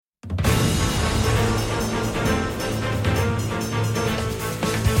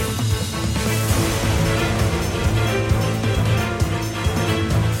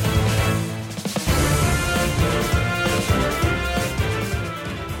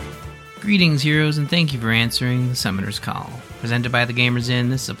Greetings, heroes, and thank you for answering the Summoner's Call. Presented by The Gamers Inn,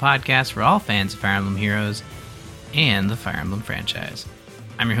 this is a podcast for all fans of Fire Emblem Heroes and the Fire Emblem franchise.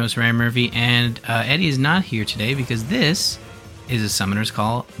 I'm your host, Ryan Murphy, and Eddie is not here today because this is a Summoner's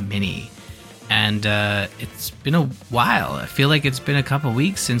Call mini. And it's been a while. I feel like it's been a couple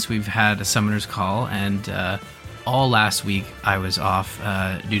weeks since we've had a Summoner's Call, and all last week I was off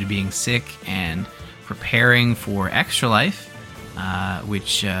due to being sick and preparing for Extra Life,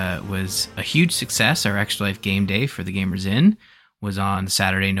 which was a huge success. Our Extra Life game day for the Gamers Inn was on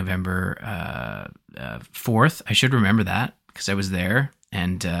Saturday, November 4th. I should remember that because I was there,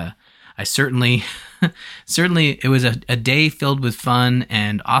 and I certainly it was a day filled with fun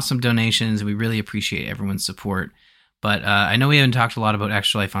and awesome donations. We really appreciate everyone's support. But I know we haven't talked a lot about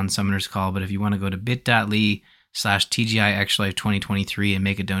Extra Life on Summoner's Call, but if you want to go to bit.ly/TGI Extra Life 2023 and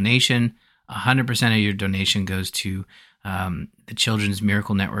make a donation, 100% of your donation goes to the Children's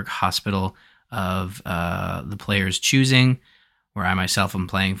Miracle Network Hospital of the player's choosing, where I myself am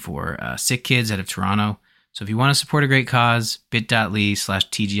playing for sick kids out of Toronto. So if you want to support a great cause,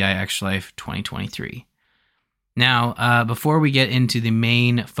 bit.ly/TGI Extra Life 2023. Now, before we get into the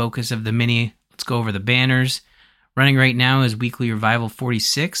main focus of the mini, let's go over the banners. Running right now is Weekly Revival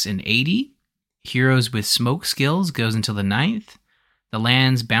 46 and 80. Heroes with Smoke Skills goes until the 9th. The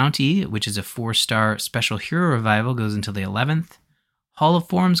Land's Bounty, which is a 4-star Special Hero Revival, goes until the 11th. Hall of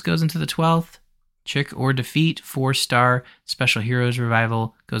Forms goes until the 12th. Trick or Defeat, 4-star Special Heroes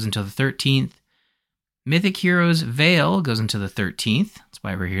Revival, goes until the 13th. Mythic Heroes Veyle goes until the 13th. That's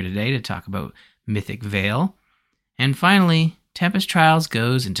why we're here today, to talk about Mythic Veyle. And finally, Tempest Trials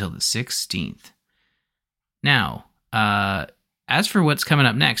goes until the 16th. Now, as for what's coming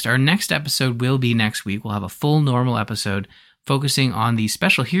up next, our next episode will be next week. We'll have a full normal episode focusing on the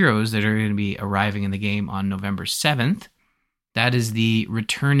special heroes that are going to be arriving in the game on November 7th. That is the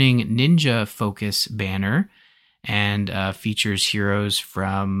returning Ninja Focus banner, and features heroes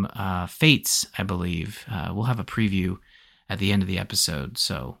from Fates, I believe. We'll have a preview at the end of the episode,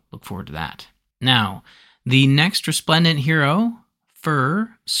 so look forward to that. Now, the next Resplendent Hero,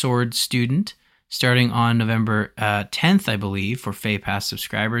 Fur Sword Student, starting on November 10th, I believe, for Fay Pass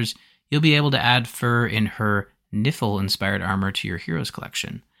subscribers, you'll be able to add Fur in her Niffle-inspired armor to your Heroes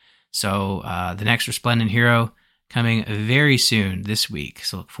collection. So the next Resplendent Hero coming very soon this week,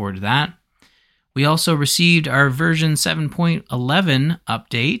 so look forward to that. We also received our version 7.11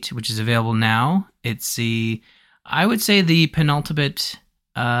 update, which is available now. It's I would say the penultimate,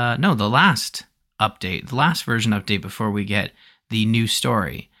 the last update, the last version update before we get the new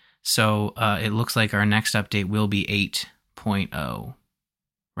story. So it looks like our next update will be 8.0,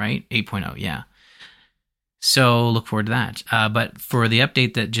 right? 8.0, yeah. So look forward to that. But for the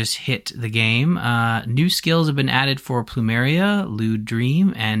update that just hit the game, new skills have been added for Plumeria, Lewd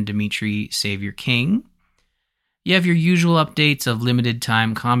Dream, and Dimitri Savior King. You have your usual updates of limited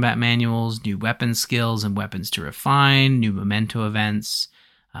time combat manuals, new weapon skills and weapons to refine, new memento events.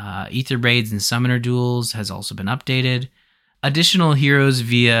 Ether Raids and Summoner Duels has also been updated. Additional heroes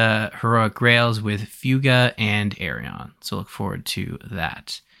via Heroic Grails with Fuga and Arion. So look forward to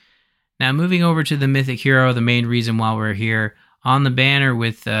that. Now, moving over to the Mythic Hero, the main reason why we're here on the banner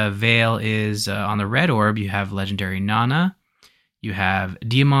with Veyle is on the red orb, you have Legendary Nana, you have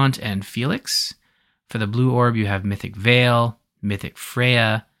Diamant and Felix. For the blue orb, you have Mythic Veyle, Mythic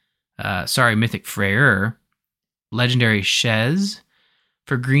Freyr, Legendary Shez.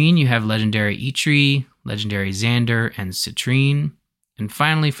 For green, you have Legendary Eitri, Legendary Xander, and Citrine. And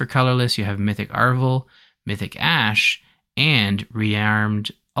finally, for colorless, you have Mythic Arvel, Mythic Ash, and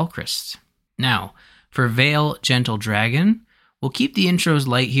Rearmed Ulchrist. Now, for Veyle Gentle Dragon, we'll keep the intros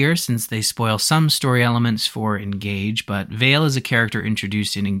light here since they spoil some story elements for Engage, but Veyle is a character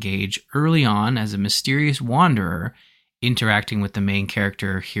introduced in Engage early on as a mysterious wanderer interacting with the main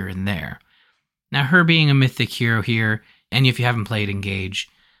character here and there. Now, her being a mythic hero here, and if you haven't played Engage,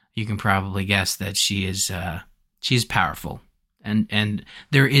 you can probably guess that she's powerful, and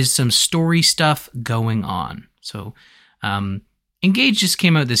there is some story stuff going on. So, Engage just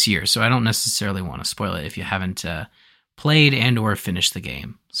came out this year, so I don't necessarily want to spoil it if you haven't played and or finished the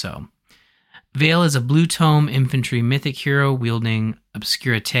game. So, Veyle is a blue tome infantry mythic hero wielding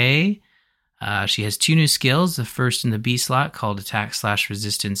Obscurite. She has 2 new skills, the first in the B slot called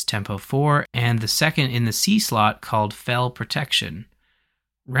Attack/Resistance Tempo 4, and the second in the C slot called Fell Protection.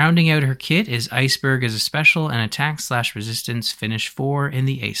 Rounding out her kit is Iceberg as a special and Attack/Resistance Finish 4 in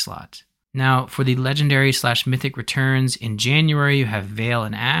the A slot. Now, for the Legendary/Mythic returns, in January you have Veyle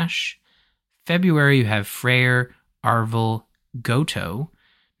and Ash. February you have Freyr, Arvel, Goto.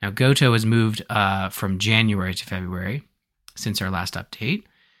 Now, Goto has moved from January to February since our last update.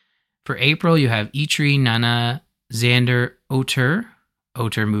 For April, you have Eitri, Nana, Xander, Oter.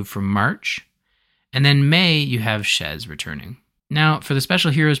 Oter moved from March. And then May, you have Shez returning. Now, for the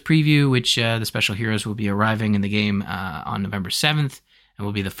Special Heroes preview, which the Special Heroes will be arriving in the game on November 7th, and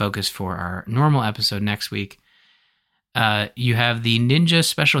will be the focus for our normal episode next week, you have the Ninja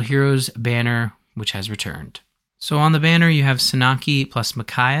Special Heroes banner, which has returned. So on the banner, you have Sanaki plus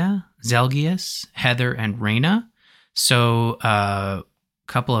Micaiah, Zelgius, Heather, and Reyna. So a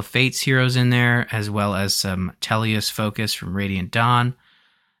couple of Fates heroes in there, as well as some Teleus focus from Radiant Dawn.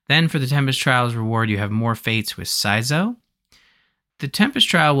 Then for the Tempest Trials reward, you have more Fates with Saizo. The Tempest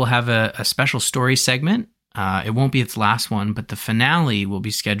Trial will have a special story segment. It won't be its last one, but the finale will be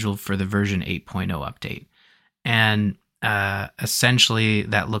scheduled for the version 8.0 update. And essentially,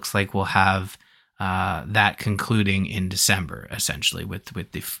 that looks like we'll have that concluding in December, essentially, with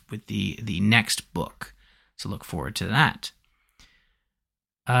the next book. So look forward to that.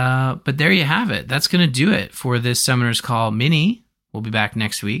 But there you have it. That's going to do it for this Summoner's Call mini. We'll be back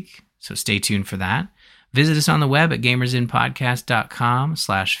next week, so stay tuned for that. Visit us on the web at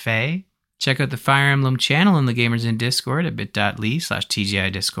gamersinpodcast.com/Faye. Check out the Fire Emblem channel in the Gamers In Discord at bit.ly/TGI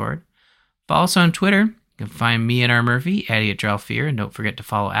Discord. Follow us on Twitter. You can find me at rmurphy, Eddie at Drelfear, and don't forget to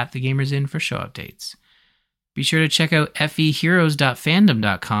follow at the Gamers In for show updates. Be sure to check out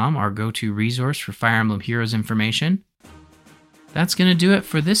feheroes.fandom.com, our go-to resource for Fire Emblem Heroes information. That's going to do it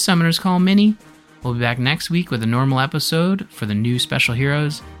for this Summoner's Call mini. We'll be back next week with a normal episode for the new Special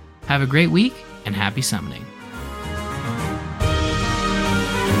Heroes. Have a great week, and happy summoning.